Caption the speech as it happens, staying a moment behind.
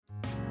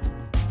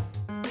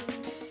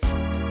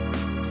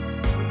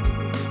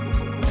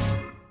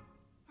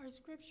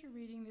scripture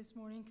reading this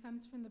morning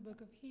comes from the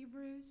book of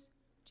Hebrews,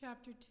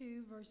 chapter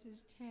 2,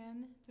 verses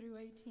 10 through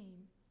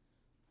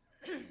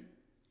 18.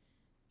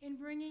 In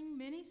bringing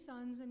many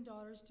sons and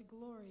daughters to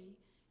glory,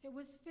 it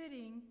was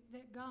fitting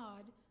that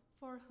God,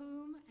 for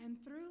whom and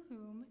through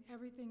whom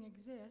everything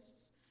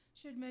exists,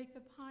 should make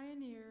the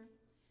pioneer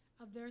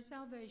of their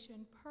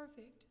salvation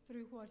perfect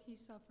through what he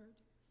suffered.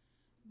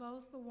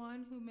 Both the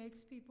one who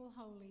makes people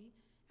holy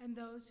and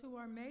those who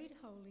are made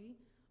holy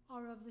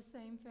are of the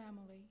same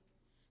family.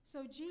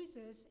 So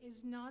Jesus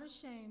is not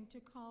ashamed to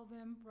call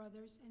them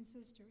brothers and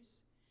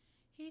sisters.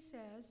 He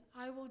says,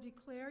 I will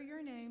declare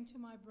your name to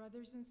my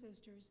brothers and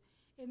sisters.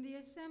 In the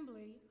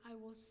assembly I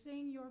will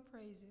sing your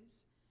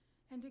praises.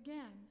 And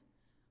again,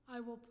 I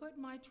will put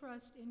my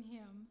trust in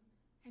him.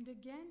 And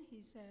again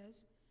he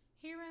says,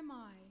 here am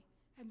I,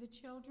 and the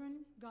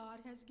children God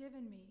has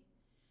given me.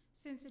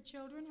 Since the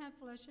children have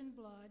flesh and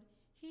blood,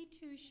 he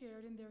too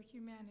shared in their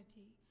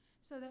humanity,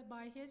 so that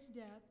by his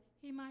death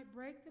he might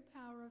break the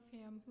power of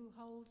him who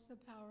holds the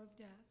power of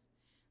death,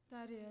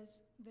 that is,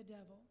 the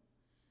devil,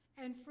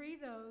 and free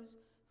those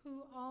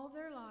who all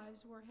their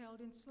lives were held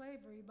in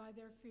slavery by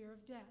their fear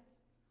of death.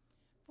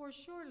 For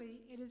surely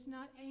it is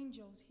not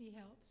angels he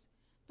helps,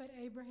 but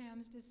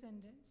Abraham's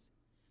descendants.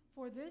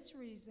 For this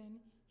reason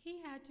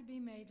he had to be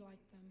made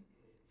like them,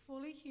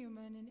 fully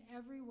human in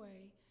every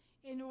way,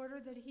 in order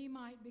that he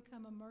might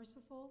become a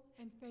merciful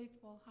and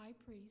faithful high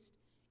priest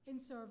in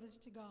service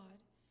to God,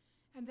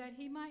 and that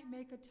he might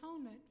make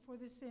atonement for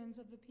the sins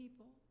of the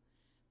people.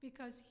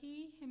 Because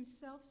he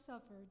himself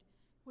suffered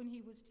when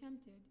he was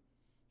tempted,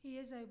 he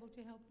is able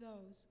to help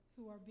those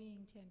who are being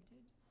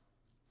tempted.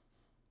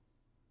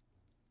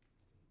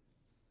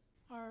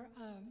 Our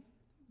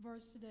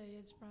verse today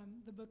is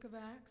from the book of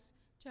Acts,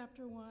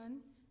 chapter 1,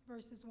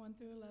 verses 1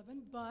 through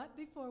 11. But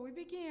before we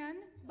begin,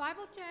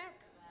 Bible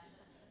check.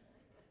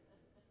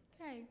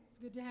 Okay, it's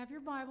good to have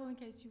your Bible in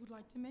case you would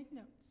like to make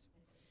notes.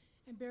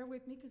 And bear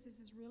with me because this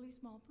is really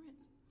small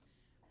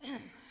print.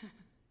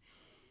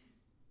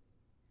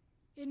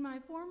 In my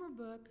former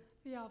book,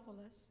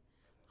 Theophilus,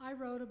 I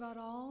wrote about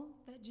all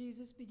that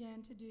Jesus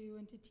began to do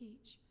and to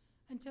teach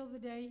until the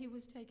day he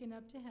was taken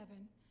up to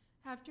heaven,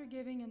 after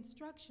giving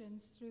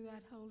instructions through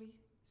that Holy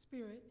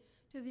Spirit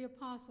to the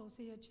apostles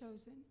he had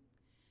chosen.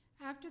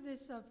 After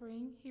this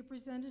suffering, he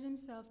presented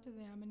himself to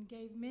them and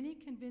gave many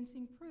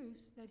convincing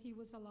proofs that he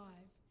was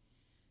alive.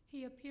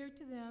 He appeared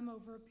to them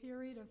over a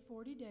period of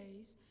 40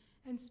 days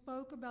and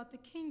spoke about the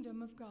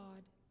kingdom of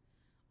God.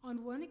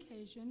 On one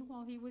occasion,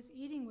 while he was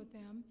eating with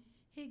them,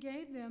 he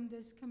gave them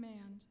this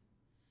command: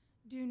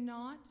 do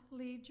not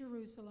leave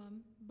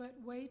Jerusalem, but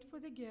wait for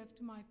the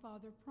gift my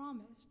Father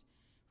promised,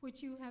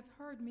 which you have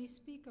heard me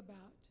speak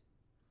about.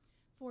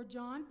 For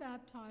John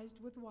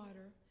baptized with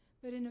water,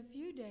 but in a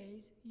few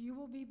days you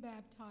will be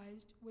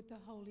baptized with the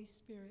Holy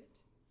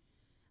Spirit.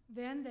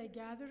 Then they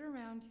gathered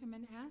around him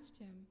and asked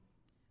him,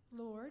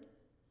 Lord,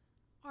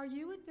 are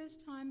you at this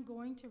time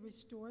going to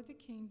restore the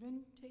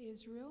kingdom to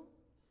Israel?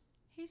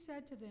 He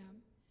said to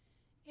them,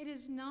 it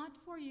is not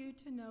for you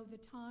to know the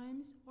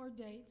times or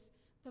dates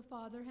the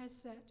Father has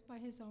set by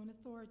his own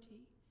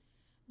authority,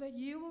 but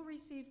you will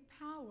receive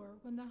power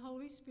when the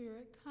Holy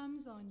Spirit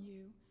comes on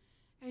you,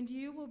 and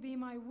you will be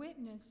my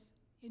witness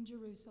in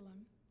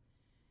Jerusalem,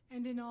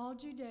 and in all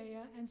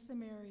Judea and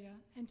Samaria,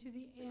 and to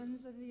the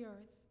ends of the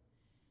earth.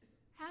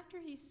 After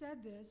he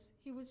said this,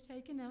 he was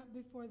taken up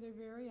before their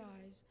very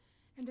eyes,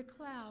 and a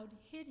cloud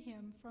hid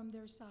him from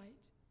their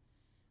sight.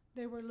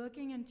 They were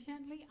looking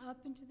intently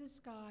up into the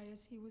sky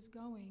as he was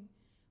going,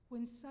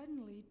 when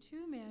suddenly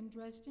 2 men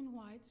dressed in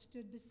white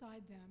stood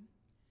beside them.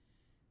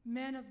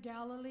 Men of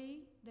Galilee,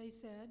 they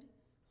said,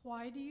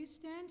 why do you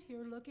stand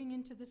here looking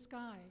into the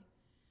sky?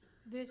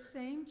 This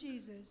same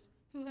Jesus,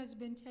 who has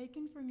been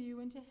taken from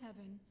you into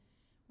heaven,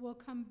 will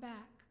come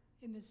back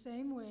in the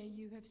same way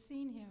you have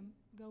seen him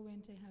go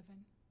into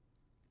heaven.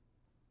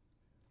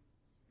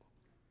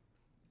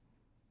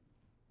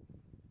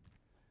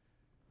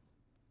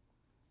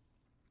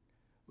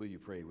 Will you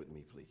pray with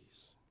me, please?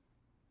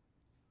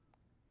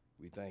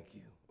 We thank you,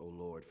 O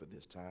Lord, for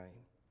this time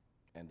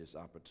and this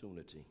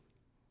opportunity.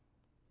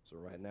 So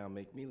right now,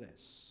 make me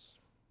less.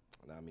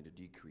 Allow me to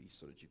decrease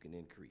so that you can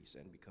increase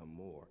and become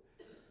more.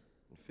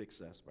 And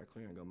fix us by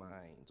clearing our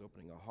minds,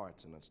 opening our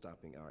hearts, and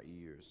unstopping our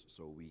ears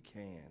so we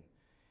can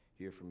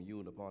hear from you.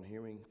 And upon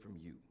hearing from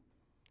you,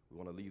 we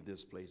want to leave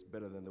this place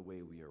better than the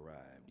way we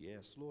arrived.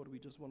 Yes, Lord, we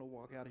just want to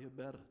walk out of here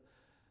better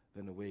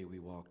than the way we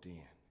walked in.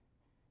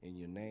 In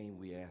your name,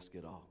 we ask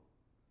it all.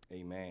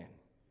 Amen.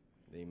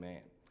 Amen.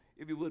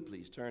 If you would,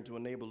 please turn to a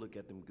neighbor, look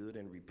at them good,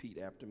 and repeat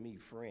after me,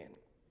 friend.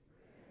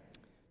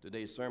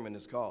 Today's sermon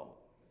is called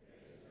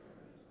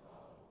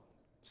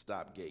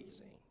Stop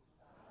Gazing.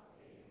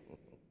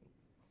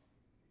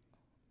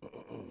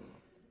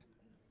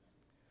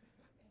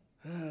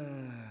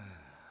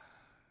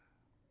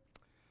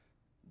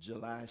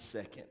 July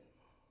 2nd,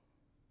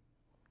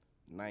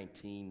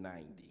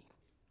 1990.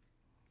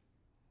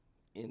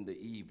 In the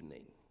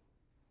evening,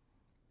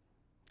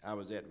 I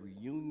was at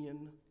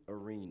Reunion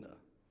Arena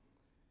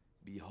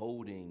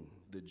beholding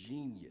the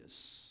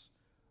genius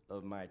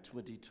of my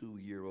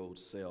 22-year-old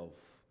self,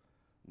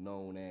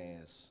 known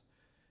as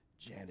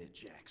Janet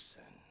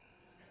Jackson.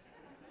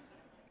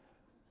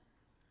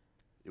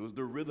 It was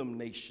the Rhythm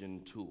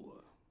Nation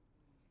tour.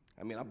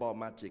 I mean, I bought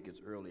my tickets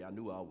early. I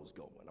knew I was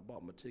going. I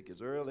bought my tickets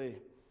early,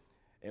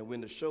 and when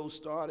the show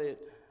started,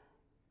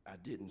 I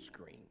didn't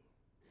scream.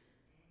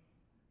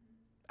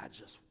 I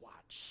just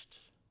watched.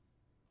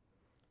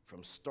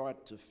 From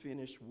start to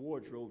finish,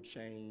 wardrobe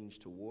change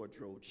to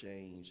wardrobe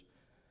change,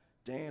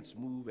 dance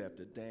move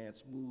after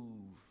dance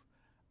move,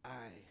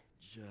 I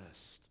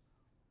just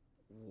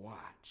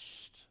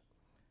watched.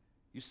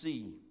 You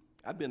see,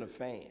 I've been a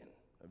fan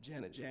of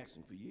Janet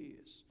Jackson for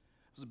years.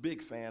 I was a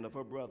big fan of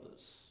her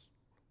brothers.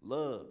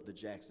 Loved the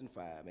Jackson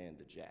 5 and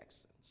the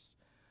Jacksons.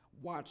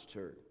 Watched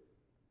her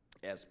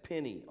as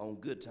Penny on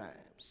Good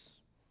Times,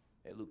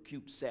 that little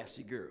cute,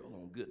 sassy girl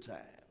on Good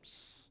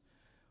Times.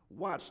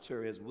 Watched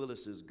her as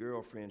Willis's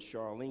girlfriend,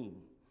 Charlene,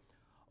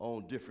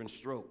 on Different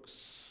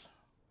Strokes.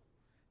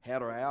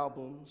 Had her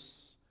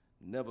albums,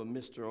 never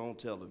missed her on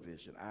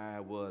television. I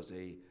was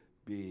a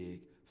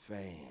big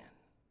fan.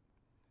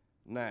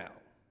 Now,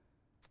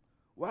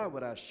 why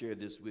would I share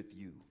this with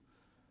you,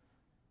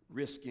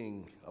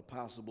 risking a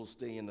possible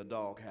stay in the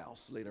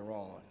doghouse later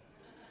on?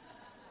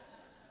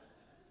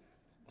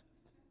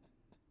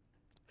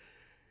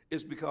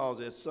 It's because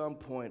at some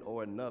point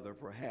or another,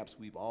 perhaps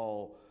we've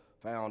all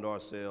found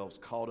ourselves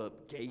caught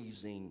up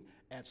gazing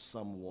at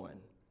someone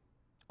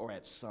or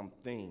at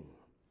something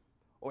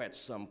or at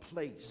some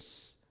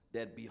place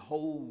that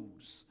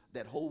holds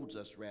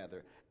us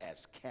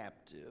as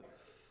captive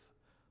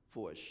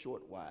for a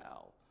short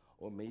while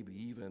or maybe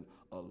even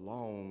a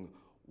long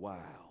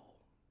while.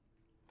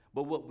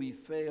 But what we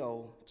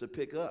fail to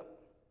pick up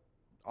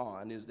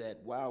on is that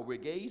while we're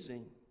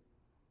gazing,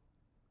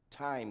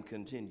 time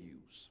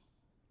continues.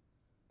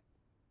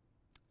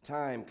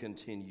 Time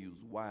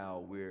continues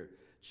while we're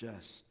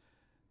just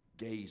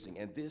gazing.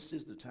 And this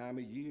is the time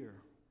of year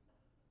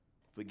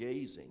for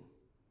gazing.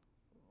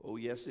 Oh,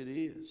 yes, it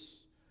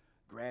is.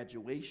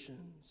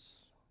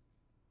 Graduations,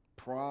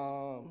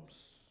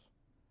 proms,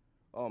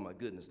 oh my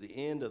goodness, the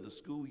end of the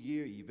school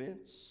year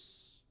events.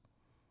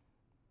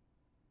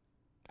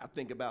 I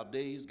think about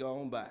days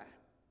gone by.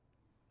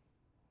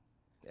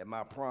 At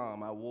my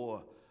prom, I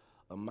wore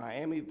a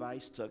Miami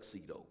Vice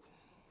tuxedo.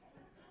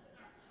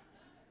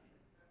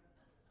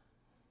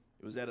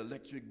 It was that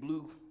electric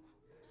blue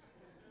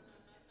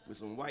with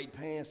some white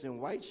pants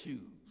and white shoes.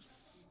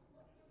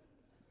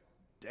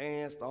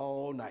 Danced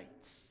all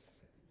night.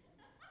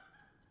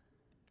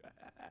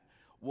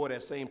 Wore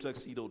that same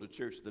tuxedo to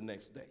church the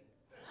next day.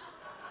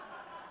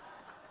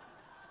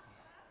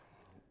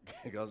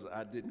 Because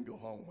I didn't go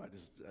home,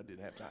 I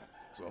didn't have time.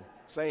 So,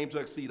 same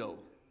tuxedo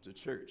to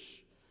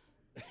church.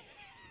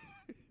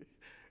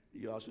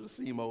 Y'all should have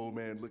seen my old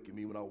man look at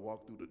me when I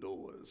walked through the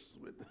doors.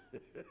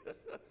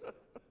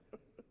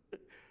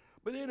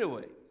 But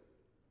anyway,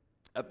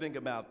 I think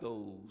about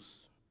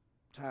those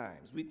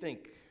times. We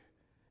think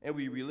and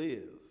we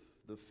relive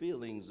the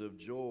feelings of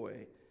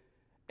joy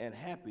and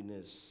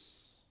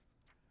happiness.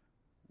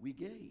 We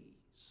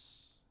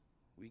gaze.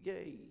 We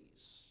gaze.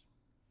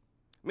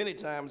 Many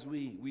times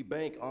we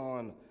bank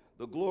on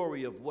the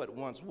glory of what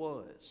once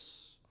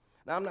was.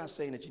 Now, I'm not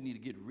saying that you need to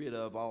get rid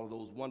of all of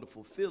those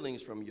wonderful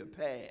feelings from your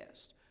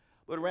past,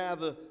 but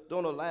rather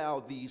don't allow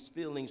these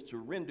feelings to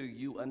render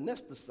you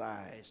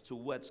anesthetized to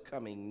what's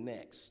coming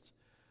next,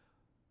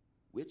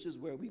 which is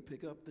where we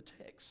pick up the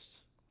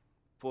text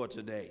for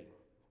today,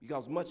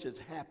 because much has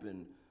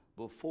happened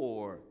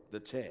before the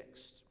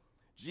text.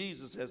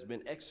 Jesus has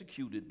been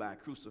executed by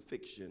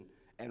crucifixion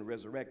and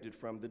resurrected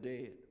from the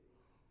dead.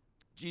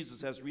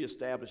 Jesus has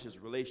reestablished his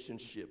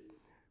relationship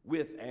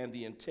with and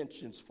the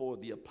intentions for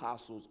the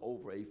apostles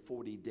over a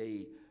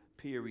 40-day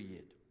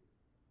period.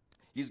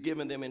 He's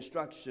given them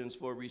instructions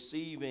for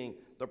receiving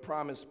the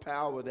promised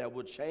power that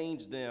will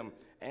change them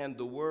and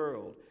the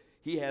world.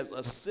 He has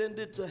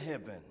ascended to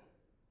heaven,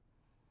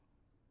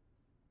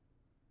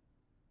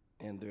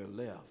 and they're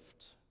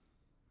left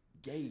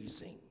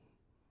gazing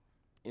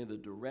in the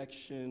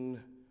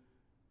direction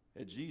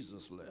that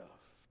Jesus left.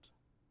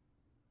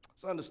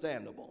 It's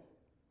understandable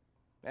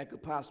and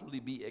could possibly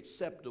be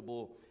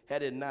acceptable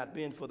had it not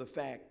been for the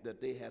fact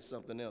that they had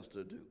something else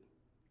to do.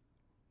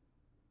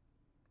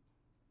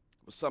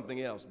 But something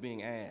else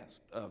being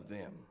asked of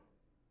them.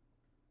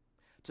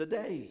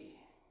 Today,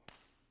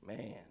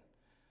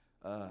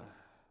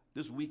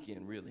 this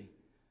weekend really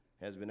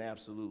has been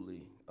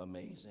absolutely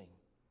amazing.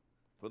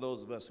 For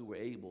those of us who were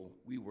able,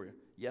 we were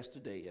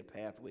yesterday at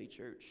Pathway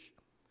Church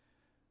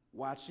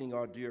watching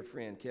our dear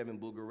friend Kevin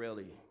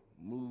Bugarelli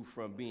move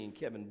from being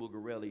Kevin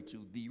Bugarelli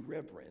to the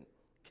Reverend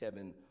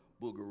Kevin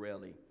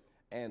Bugarelli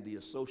and the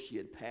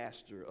associate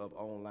pastor of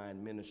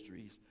online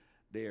ministries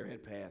there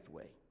at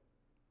Pathway.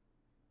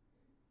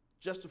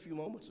 Just a few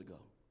moments ago,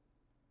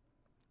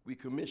 we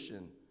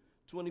commissioned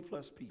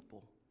 20-plus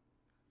people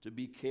to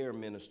be care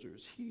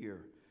ministers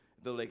here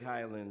at the Lake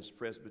Highlands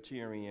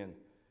Presbyterian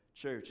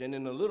Church. And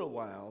in a little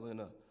while,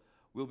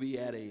 we'll be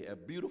at a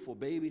beautiful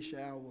baby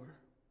shower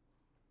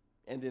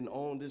And then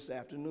on this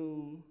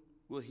afternoon,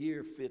 we'll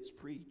hear Fitz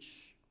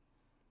preach.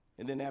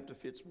 And then after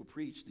Fitz will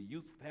preach, the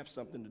youth have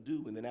something to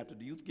do. And then after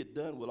the youth get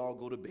done, we'll all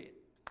go to bed.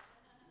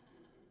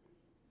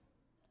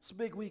 It's a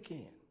big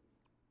weekend.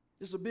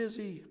 It's a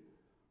busy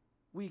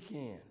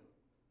weekend.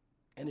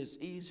 And it's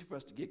easy for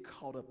us to get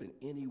caught up in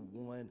any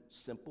one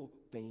simple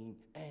thing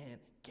and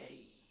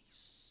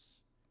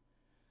gaze.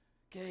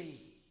 Gaze.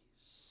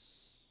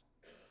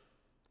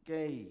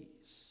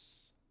 Gaze.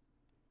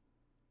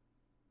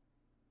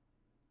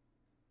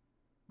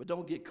 But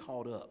don't get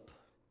caught up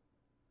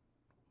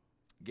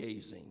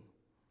gazing,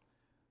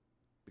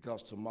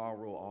 because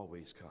tomorrow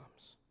always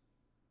comes.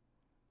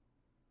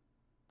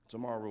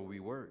 Tomorrow we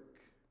work.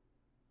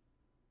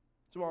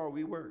 Tomorrow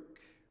we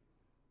work.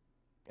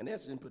 And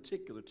that's in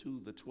particular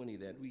to the 20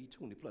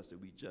 plus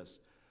that we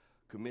just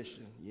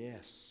commissioned.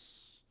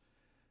 Yes.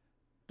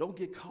 Don't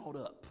get caught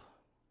up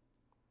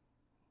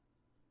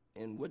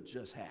in what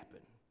just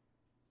happened,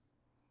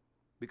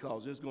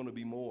 because there's going to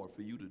be more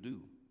for you to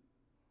do.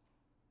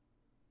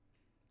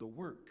 The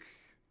work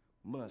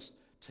must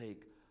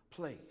take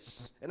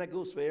place. And that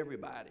goes for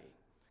everybody.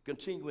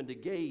 Continuing to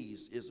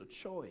gaze is a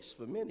choice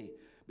for many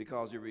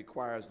because it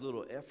requires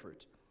little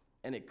effort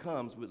and it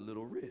comes with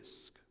little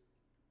risk.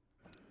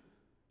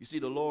 You see,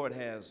 the Lord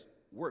has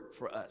work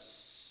for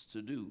us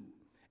to do,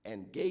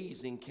 and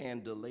gazing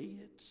can delay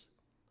it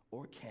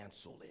or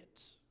cancel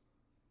it.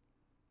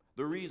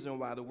 The reason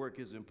why the work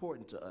is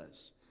important to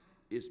us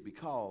is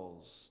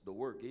because the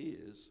work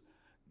is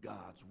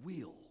God's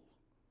will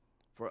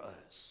for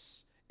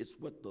us. It's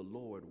what the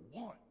Lord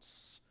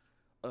wants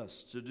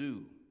us to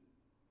do.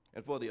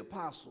 And for the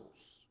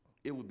apostles,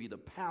 it would be the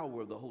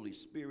power of the Holy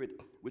Spirit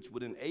which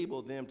would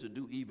enable them to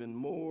do even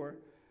more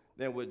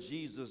than what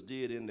Jesus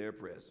did in their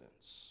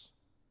presence.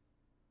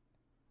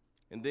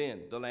 And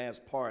then the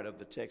last part of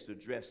the text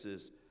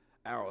addresses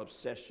our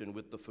obsession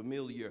with the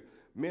familiar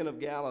men of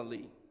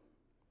Galilee.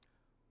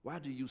 Why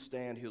do you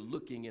stand here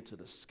looking into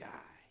the sky?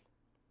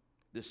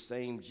 This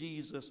same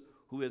Jesus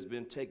who has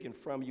been taken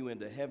from you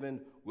into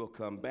heaven will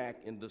come back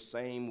in the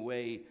same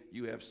way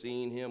you have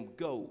seen him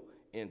go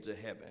into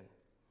heaven.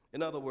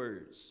 In other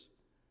words,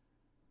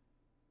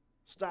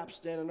 stop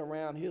standing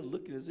around here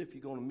looking as if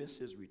you're going to miss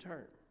his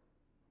return,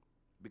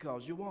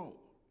 because you won't.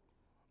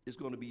 It's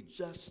going to be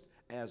just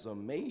as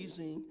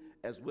amazing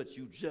as what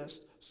you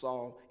just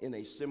saw in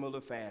a similar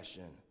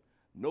fashion.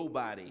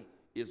 Nobody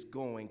is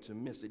going to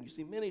miss it. You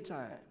see, many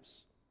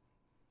times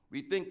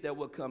we think that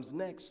what comes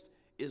next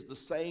is the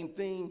same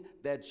thing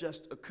that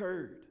just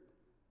occurred.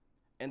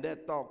 And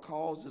that thought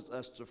causes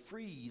us to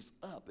freeze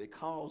up.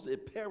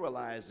 It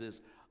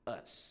paralyzes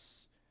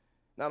us.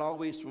 Not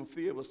always from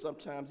fear, but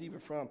sometimes even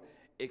from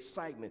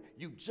excitement.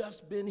 You've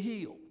just been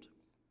healed.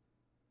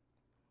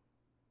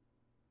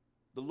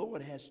 The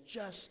Lord has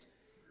just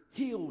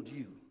healed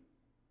you.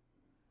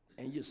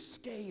 And you're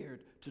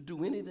scared to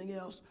do anything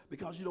else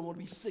because you don't want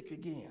to be sick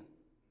again.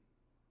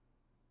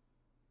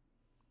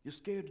 You're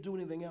scared to do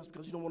anything else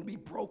because you don't want to be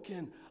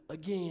broken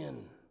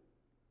again.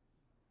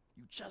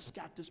 You just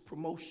got this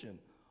promotion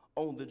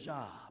on the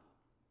job.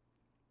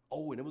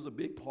 Oh, and it was a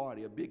big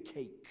party, a big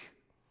cake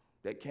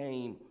that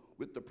came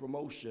with the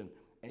promotion.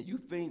 And you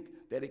think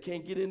that it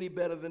can't get any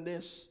better than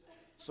this,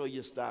 so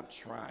you stop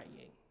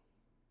trying.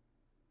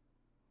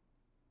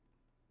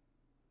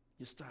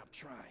 You stop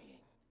trying.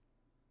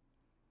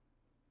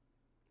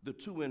 The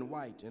two in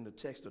white in the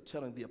text are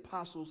telling the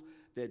apostles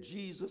that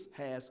Jesus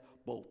has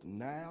both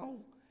now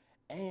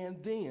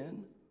and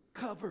then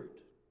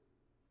covered,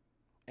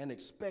 and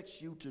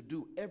expects you to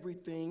do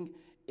everything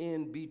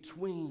in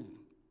between.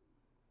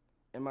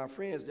 And my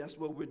friends, that's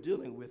what we're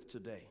dealing with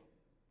today.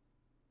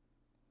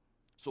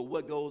 So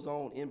what goes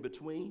on in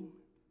between?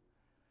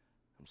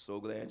 I'm so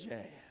glad you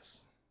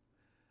asked.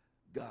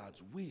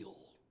 God's will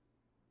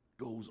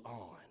goes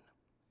on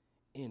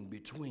in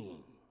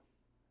between.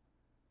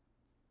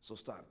 So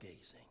stop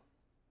gazing.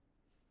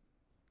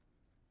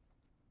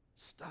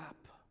 Stop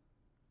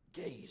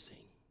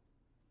gazing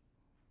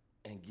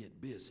and get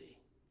busy.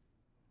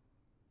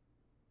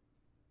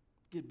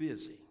 Get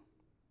busy.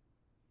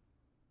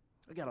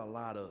 I got a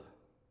lot of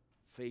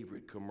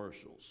favorite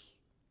commercials.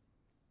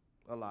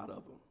 A lot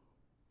of them.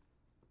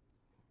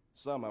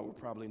 Some I will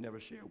probably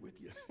never share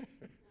with you.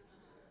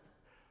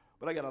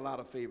 But I got a lot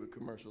of favorite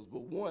commercials.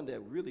 But one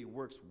that really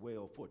works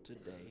well for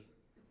today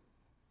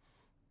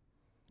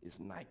is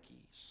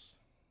Nike's.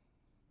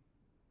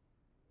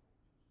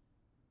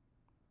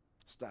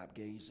 Stop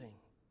gazing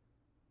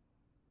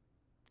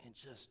and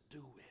just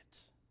do it.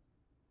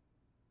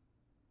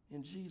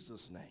 In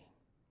Jesus' name,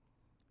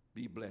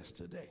 be blessed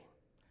today.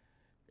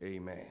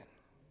 Amen.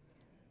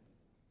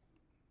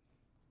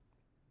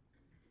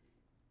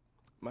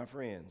 My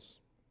friends,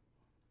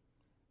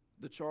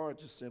 the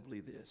charge is simply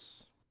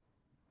this.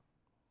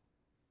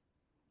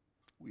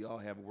 We all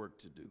have work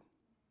to do.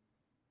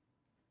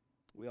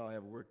 We all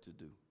have work to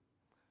do.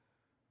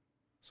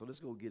 So let's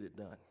go get it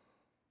done.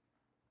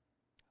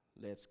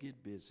 Let's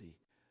get busy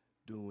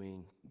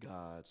doing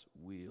God's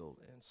will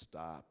and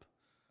stop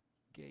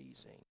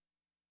gazing.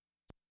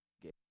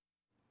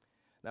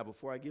 Now,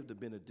 before I give the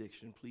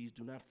benediction, please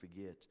do not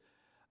forget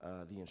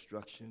the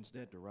instructions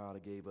that Dorada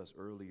gave us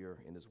earlier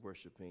in his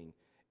worshiping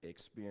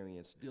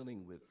experience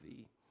dealing with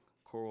the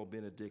choral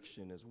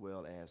benediction as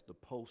well as the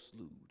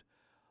postlude.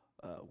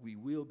 We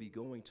will be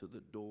going to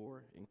the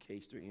door in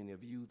case there are any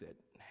of you that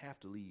have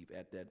to leave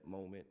at that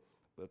moment.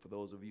 But for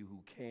those of you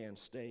who can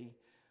stay,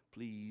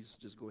 please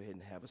just go ahead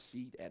and have a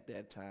seat at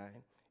that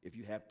time. If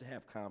you have to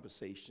have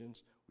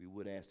conversations, we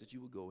would ask that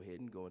you would go ahead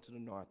and go into the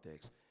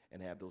narthex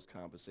and have those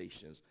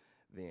conversations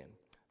then.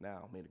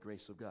 Now, may the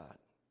grace of God,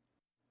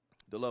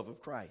 the love of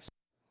Christ,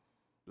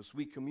 the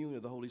sweet communion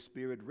of the Holy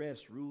Spirit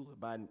rest, rule,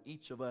 abide in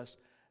each of us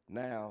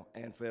now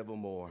and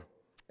forevermore.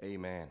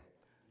 Amen.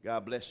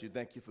 God bless you.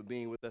 Thank you for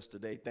being with us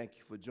today. Thank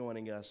you for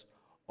joining us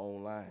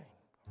online.